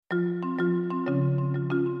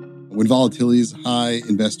When volatility is high,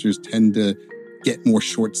 investors tend to get more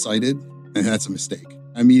short-sighted, and that's a mistake.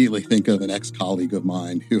 I immediately think of an ex-colleague of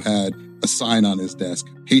mine who had a sign on his desk,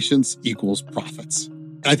 patience equals profits.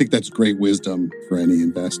 I think that's great wisdom for any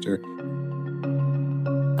investor.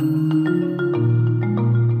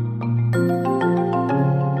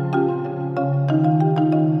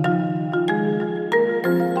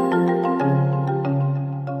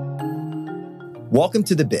 Welcome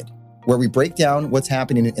to The Bid, where we break down what's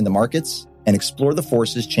happening in the markets and explore the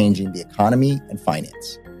forces changing the economy and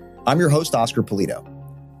finance. I'm your host, Oscar Polito.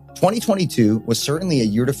 2022 was certainly a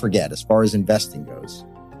year to forget as far as investing goes.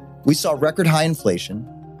 We saw record high inflation,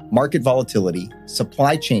 market volatility,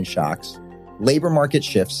 supply chain shocks, labor market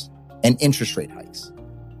shifts, and interest rate hikes.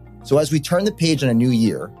 So as we turn the page on a new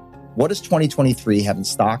year, what does 2023 have in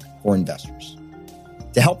stock for investors?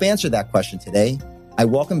 To help answer that question today, I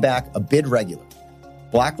welcome back a Bid regular,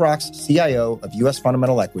 BlackRock's CIO of U.S.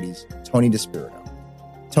 Fundamental Equities, Tony DeSpirito.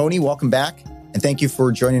 Tony, welcome back, and thank you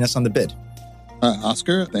for joining us on The Bid.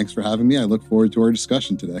 Oscar, thanks for having me. I look forward to our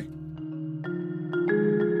discussion today.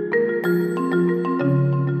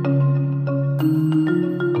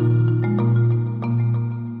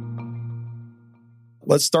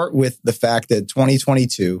 Let's start with the fact that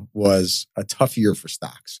 2022 was a tough year for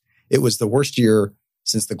stocks. It was the worst year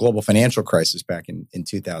since the global financial crisis back in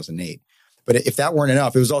 2008. But if that weren't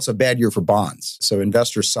enough, it was also a bad year for bonds. So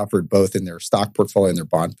investors suffered both in their stock portfolio and their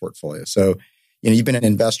bond portfolio. So, you've been an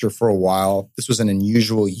investor for a while. This was an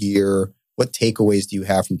unusual year. What takeaways do you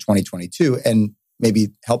have from 2022? And maybe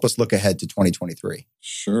help us look ahead to 2023.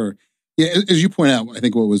 Sure. Yeah, as you point out, I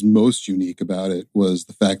think what was most unique about it was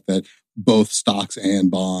the fact that both stocks and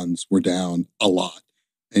bonds were down a lot.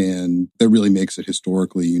 And that really makes it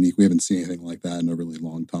historically unique. We haven't seen anything like that in a really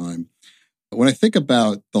long time. When I think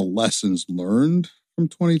about the lessons learned from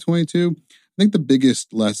 2022, I think the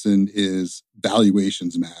biggest lesson is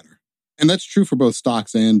valuations matter. And that's true for both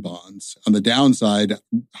stocks and bonds. On the downside,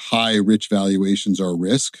 high, rich valuations are a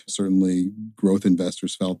risk. Certainly, growth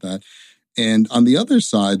investors felt that. And on the other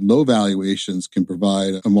side, low valuations can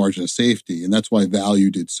provide a margin of safety. And that's why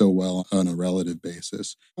value did so well on a relative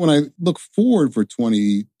basis. When I look forward for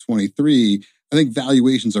 2023, I think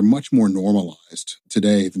valuations are much more normalized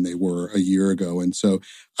today than they were a year ago. And so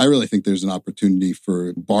I really think there's an opportunity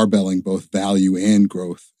for barbelling both value and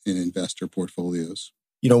growth in investor portfolios.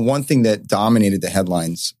 One thing that dominated the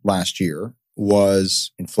headlines last year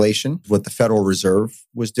was inflation, what the Federal Reserve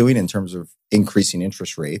was doing in terms of increasing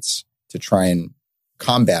interest rates to try and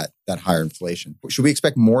combat that higher inflation. Should we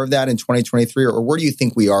expect more of that in 2023, or where do you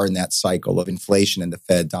think we are in that cycle of inflation and the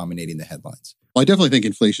Fed dominating the headlines? Well, I definitely think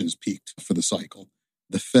inflation has peaked for the cycle.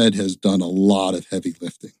 The Fed has done a lot of heavy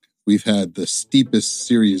lifting. We've had the steepest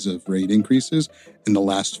series of rate increases in the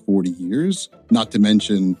last 40 years, not to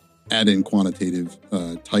mention add in quantitative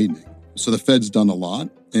tightening. So the Fed's done a lot.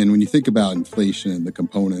 And when you think about inflation and the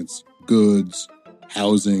components, goods,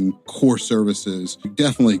 housing, core services,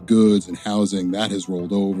 definitely goods and housing, that has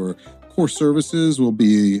rolled over. Core services will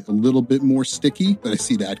be a little bit more sticky, but I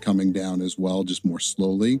see that coming down as well, just more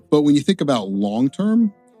slowly. But when you think about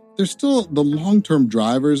long-term, there's still the long-term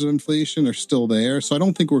drivers of inflation are still there. So I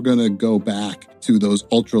don't think we're going to go back to those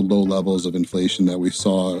ultra low levels of inflation that we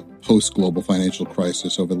saw post-global financial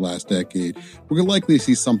crisis over the last decade. We're going to likely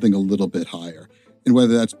see something a little bit higher. And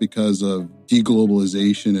whether that's because of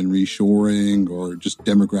deglobalization and reshoring or just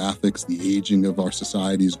demographics, the aging of our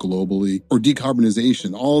societies globally, or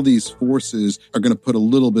decarbonization, all these forces are going to put a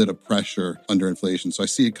little bit of pressure under inflation. So I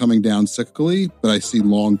see it coming down cyclically, but I see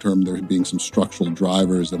long-term there being some structural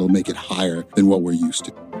drivers that'll make it higher than what we're used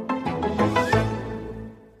to.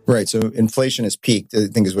 Right. So inflation has peaked, I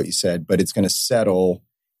think is what you said, but it's going to settle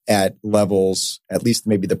at levels, at least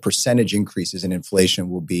maybe the percentage increases in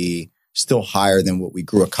inflation will be still higher than what we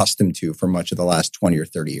grew accustomed to for much of the last 20 or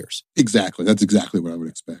 30 years. Exactly. That's exactly what I would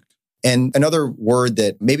expect. And another word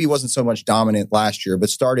that maybe wasn't so much dominant last year, but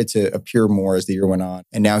started to appear more as the year went on,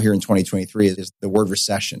 and now here in 2023 is the word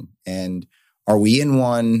recession. And are we in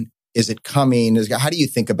one? Is it coming? How do you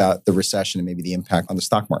think about the recession and maybe the impact on the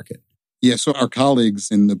stock market? Yeah, so our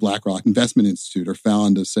colleagues in the BlackRock Investment Institute are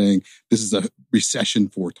fond of saying this is a recession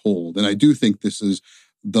foretold. And I do think this is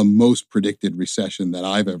the most predicted recession that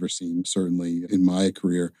I've ever seen, certainly in my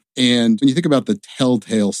career. And when you think about the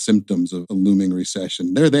telltale symptoms of a looming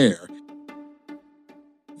recession, they're there.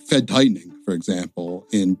 Fed tightening, for example,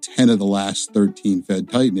 in 10 of the last 13 Fed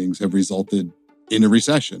tightenings have resulted in a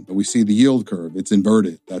recession. We see the yield curve, it's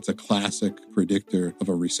inverted. That's a classic predictor of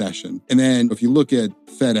a recession. And then if you look at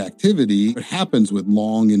Fed activity, it happens with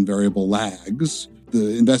long and variable lags.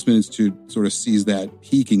 The Investment Institute sort of sees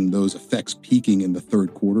those effects peaking in the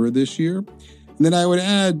third quarter of this year. And then I would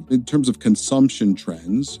add, in terms of consumption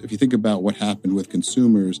trends, if you think about what happened with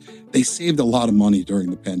consumers, they saved a lot of money during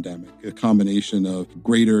the pandemic, a combination of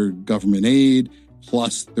greater government aid,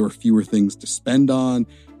 plus there were fewer things to spend on.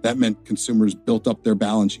 That meant consumers built up their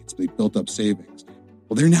balance sheets. They built up savings.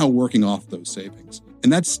 Well, they're now working off those savings.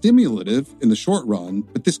 And that's stimulative in the short run,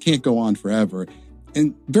 but this can't go on forever.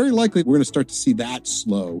 And very likely we're going to start to see that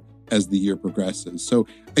slow as the year progresses. So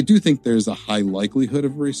I do think there's a high likelihood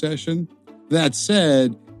of a recession. That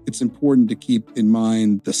said, it's important to keep in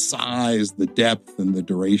mind the size, the depth, and the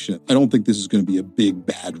duration. I don't think this is going to be a big,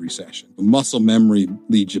 bad recession. The muscle memory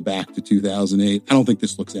leads you back to 2008. I don't think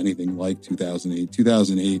this looks anything like 2008.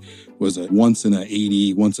 2008 was a once in a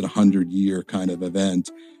 80, once in a 100 year kind of event.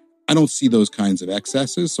 I don't see those kinds of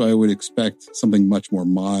excesses, so I would expect something much more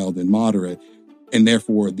mild and moderate. And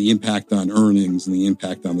therefore, the impact on earnings and the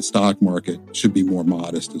impact on the stock market should be more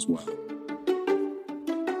modest as well.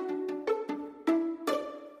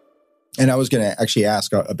 And I was going to actually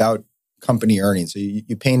ask about company earnings. So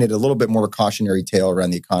you painted a little bit more cautionary tale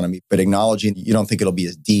around the economy, but acknowledging you don't think it'll be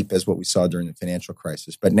as deep as what we saw during the financial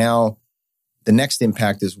crisis. But now the next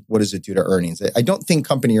impact is, what does it do to earnings? I don't think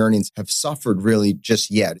company earnings have suffered really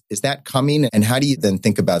just yet. Is that coming? And how do you then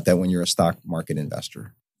think about that when you're a stock market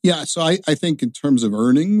investor? Yeah, so I think in terms of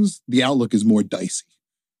earnings, the outlook is more dicey.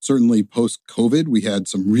 Certainly post-COVID, we had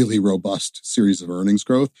some really robust series of earnings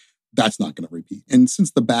growth. That's not going to repeat. And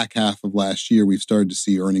since the back half of last year, we've started to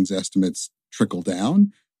see earnings estimates trickle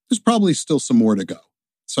down. There's probably still some more to go.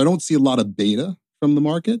 So I don't see a lot of beta from the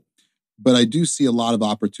market, but I do see a lot of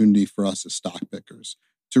opportunity for us as stock pickers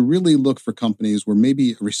to really look for companies where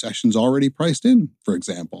maybe a recession's already priced in, for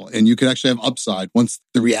example, and you could actually have upside once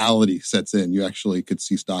the reality sets in. You actually could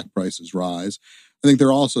see stock prices rise. I think there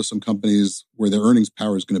are also some companies where their earnings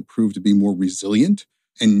power is going to prove to be more resilient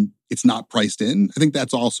and it's not priced in. I think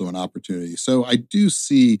that's also an opportunity. So I do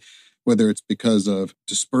see, whether it's because of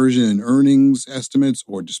dispersion in earnings estimates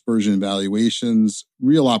or dispersion in valuations,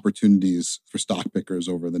 real opportunities for stock pickers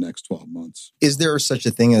over the next 12 months. Is there such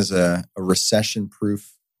a thing as a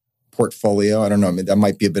recession-proof portfolio? I don't know. I mean, that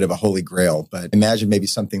might be a bit of a holy grail, but imagine maybe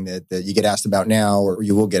something that you get asked about now, or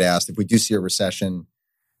you will get asked if we do see a recession.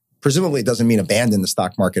 Presumably, it doesn't mean abandon the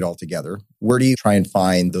stock market altogether. Where do you try and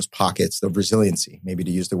find those pockets of resiliency, maybe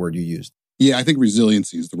to use the word you used? Yeah, I think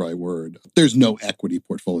resiliency is the right word. There's no equity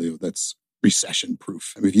portfolio that's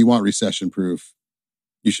recession-proof. I mean, if you want recession-proof,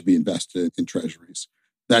 you should be invested in treasuries.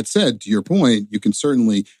 That said, to your point, you can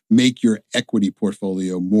certainly make your equity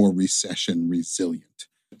portfolio more recession resilient.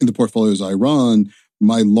 In the portfolios I run,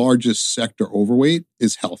 my largest sector overweight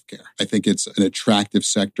is healthcare. I think it's an attractive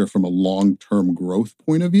sector from a long-term growth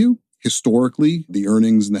point of view. Historically, the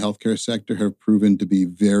earnings in the healthcare sector have proven to be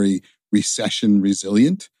very recession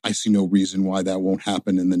resilient. I see no reason why that won't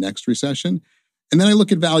happen in the next recession. And then I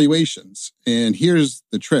look at valuations. And here's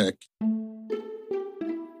the trick.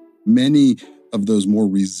 Many of those more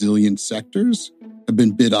resilient sectors have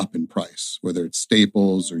been bid up in price, whether it's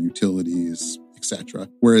staples or utilities, etc.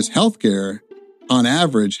 Whereas healthcare, on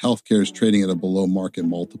average, healthcare is trading at a below market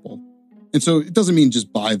multiple. And so it doesn't mean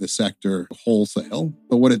just buy the sector wholesale,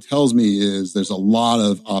 but what it tells me is there's a lot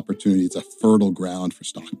of opportunity. It's a fertile ground for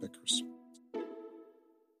stock pickers.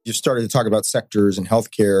 You've started to talk about sectors and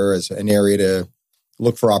healthcare as an area to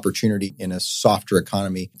look for opportunity in a softer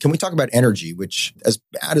economy. Can we talk about energy, which, as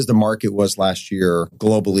bad as the market was last year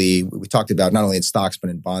globally, we talked about not only in stocks, but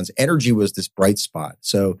in bonds, energy was this bright spot.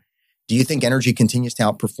 So do you think energy continues to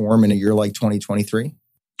outperform in a year like 2023?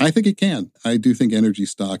 I think it can. I do think energy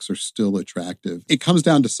stocks are still attractive. It comes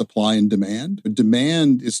down to supply and demand.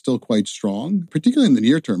 Demand is still quite strong, particularly in the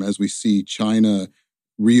near term as we see China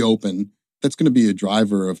reopen. That's going to be a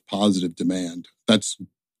driver of positive demand. That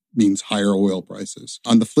means higher oil prices.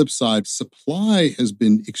 On the flip side, supply has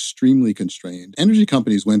been extremely constrained. Energy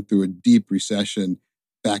companies went through a deep recession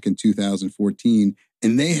back in 2014,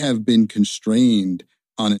 and they have been constrained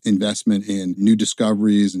on investment in new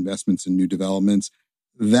discoveries, investments in new developments.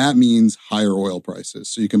 That means higher oil prices.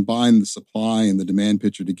 So you combine the supply and the demand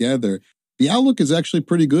picture together. The outlook is actually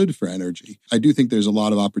pretty good for energy. I do think there's a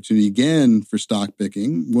lot of opportunity, again, for stock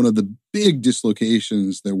picking. One of the big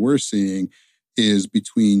dislocations that we're seeing is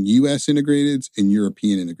between U.S. integrateds and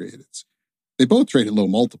European integrateds. They both trade at low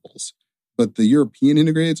multiples, but the European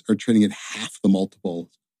integrateds are trading at half the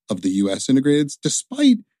multiple of the U.S. integrateds,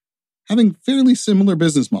 despite having fairly similar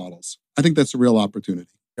business models. I think that's a real opportunity.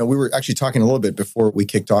 We were actually talking a little bit before we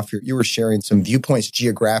kicked off here. You were sharing some viewpoints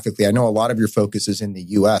geographically. I know a lot of your focus is in the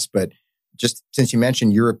U.S., but just since you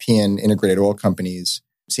mentioned European integrated oil companies,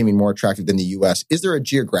 seeming more attractive than the US. Is there a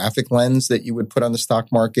geographic lens that you would put on the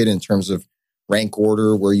stock market in terms of rank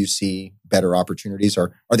order where you see better opportunities?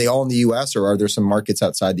 Are they all in the US, or are there some markets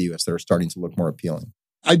outside the US that are starting to look more appealing?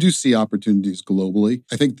 I do see opportunities globally.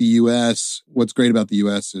 I think the US, what's great about the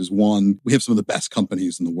US is, one, we have some of the best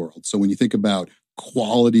companies in the world. So when you think about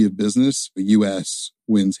quality of business, the US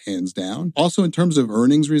wins hands down. Also, in terms of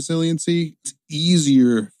earnings resiliency, it's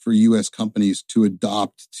easier for US companies to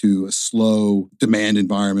adopt to a slow demand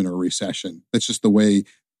environment or recession. That's just the way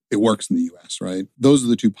it works in the US, right? Those are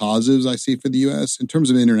the two positives I see for the US. In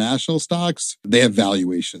terms of international stocks, they have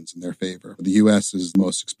valuations in their favor. The US is the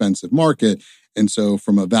most expensive market. And so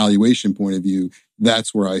from a valuation point of view,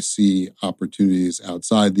 that's where I see opportunities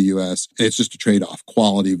outside the US. And it's just a trade-off,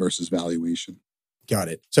 quality versus valuation. Got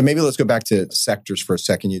it. So maybe let's go back to sectors for a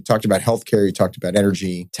second. You talked about healthcare, you talked about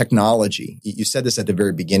energy, technology. You said this at the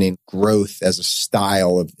very beginning, growth as a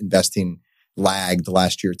style of investing lagged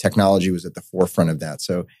last year. Technology was at the forefront of that.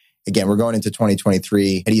 So again, we're going into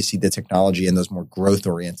 2023. How do you see the technology and those more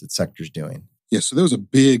growth-oriented sectors doing? Yeah, so there was a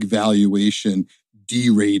big valuation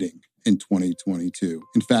derating in 2022.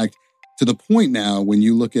 In fact, to the point now, when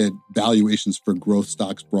you look at valuations for growth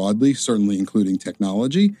stocks broadly, certainly including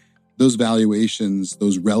technology, those valuations,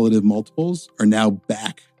 those relative multiples are now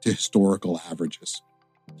back to historical averages.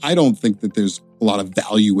 I don't think that there's a lot of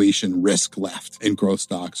valuation risk left in growth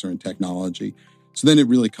stocks or in technology. So then it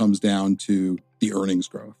really comes down to the earnings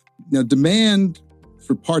growth. Now, demand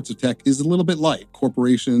for parts of tech is a little bit light.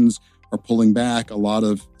 Corporations are pulling back. A lot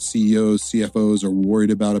of CEOs, CFOs are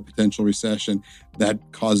worried about a potential recession. That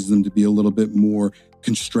causes them to be a little bit more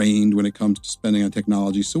constrained when it comes to spending on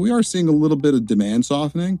technology. So we are seeing a little bit of demand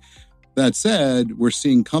softening. That said, we're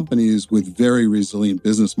seeing companies with very resilient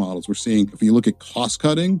business models. We're seeing, if you look at cost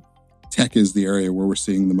cutting, tech is the area where we're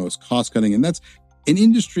seeing the most cost cutting. And that's an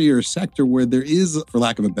industry or a sector where there is, for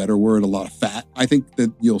lack of a better word, a lot of fat. I think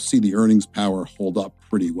that you'll see the earnings power hold up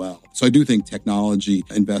pretty well. So I do think technology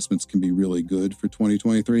investments can be really good for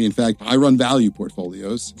 2023. In fact, I run value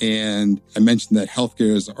portfolios, and I mentioned that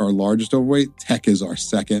healthcare is our largest overweight. Tech is our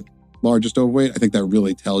second largest overweight. I think that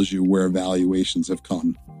really tells you where valuations have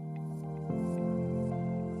come.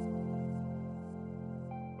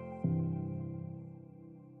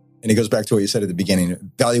 And it goes back to what you said at the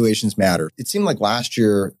beginning. Valuations matter. It seemed like last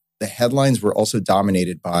year, the headlines were also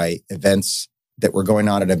dominated by events that were going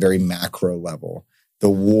on at a very macro level. The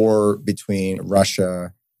war between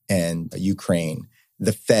Russia and Ukraine,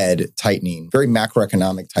 the Fed tightening, very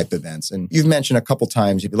macroeconomic type events. And you've mentioned a couple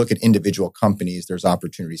times, if you look at individual companies, there's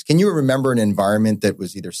opportunities. Can you remember an environment that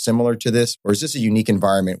was either similar to this, or is this a unique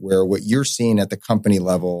environment where what you're seeing at the company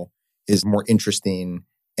level is more interesting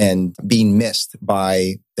and being missed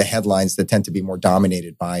by the headlines that tend to be more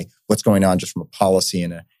dominated by what's going on just from a policy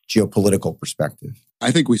and a geopolitical perspective?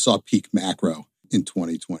 I think we saw peak macro in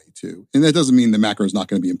 2022. And that doesn't mean the macro is not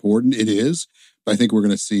going to be important. It is. But I think we're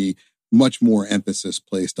going to see much more emphasis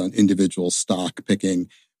placed on individual stock picking,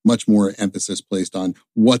 much more emphasis placed on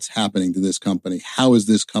what's happening to this company. How is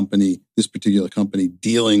this company, this particular company,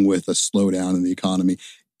 dealing with a slowdown in the economy?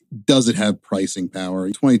 Does it have pricing power?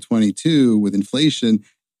 In 2022, with inflation,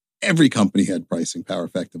 every company had pricing power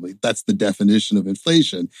effectively. That's the definition of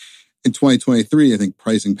inflation. In 2023, I think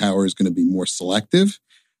pricing power is going to be more selective.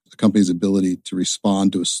 A company's ability to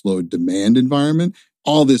respond to a slow demand environment.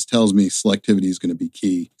 All this tells me selectivity is going to be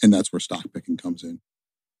key, and that's where stock picking comes in.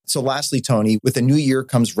 So lastly, Tony, with the new year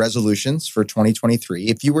comes resolutions for 2023.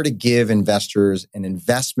 If you were to give investors an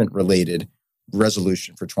investment-related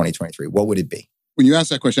resolution for 2023, what would it be? When you ask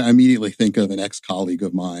that question, I immediately think of an ex-colleague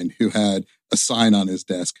of mine who had a sign on his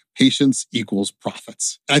desk, patience equals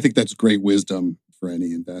profits. I think that's great wisdom for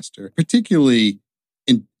any investor, particularly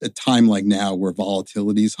in a time like now where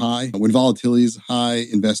volatility is high. When volatility is high,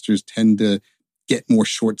 investors tend to get more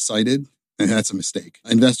short-sighted, and that's a mistake.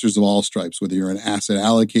 Investors of all stripes, whether you're an asset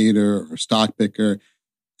allocator or a stock picker,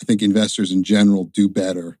 I think investors in general do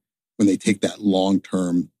better when they take that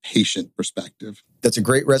long-term, patient perspective. That's a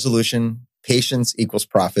great resolution. Patience equals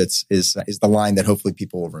profits is the line that hopefully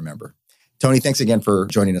people will remember. Tony, thanks again for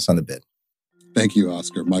joining us on The Bid. Thank you,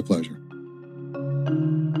 Oscar. My pleasure.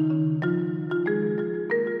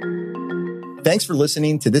 Thanks for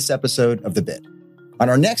listening to this episode of The Bid. On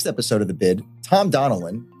our next episode of The Bid, Tom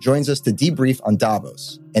Donilon joins us to debrief on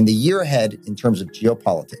Davos and the year ahead in terms of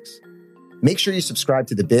geopolitics. Make sure you subscribe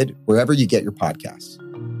to The Bid wherever you get your podcasts.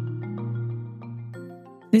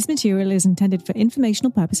 This material is intended for informational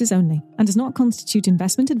purposes only and does not constitute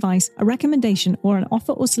investment advice, a recommendation, or an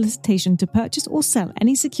offer or solicitation to purchase or sell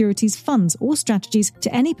any securities, funds, or strategies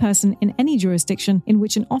to any person in any jurisdiction in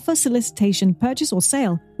which an offer, solicitation, purchase, or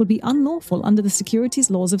sale would be unlawful under the securities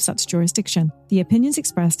laws of such jurisdiction. The opinions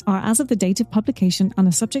expressed are as of the date of publication and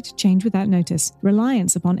are subject to change without notice.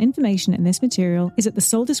 Reliance upon information in this material is at the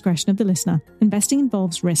sole discretion of the listener. Investing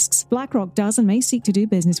involves risks. BlackRock does and may seek to do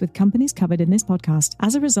business with companies covered in this podcast.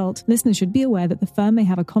 As a result, listeners should be aware that the firm may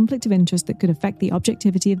have a conflict of interest that could affect the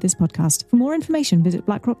objectivity of this podcast. For more information, visit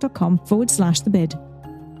blackrock.com/thebid.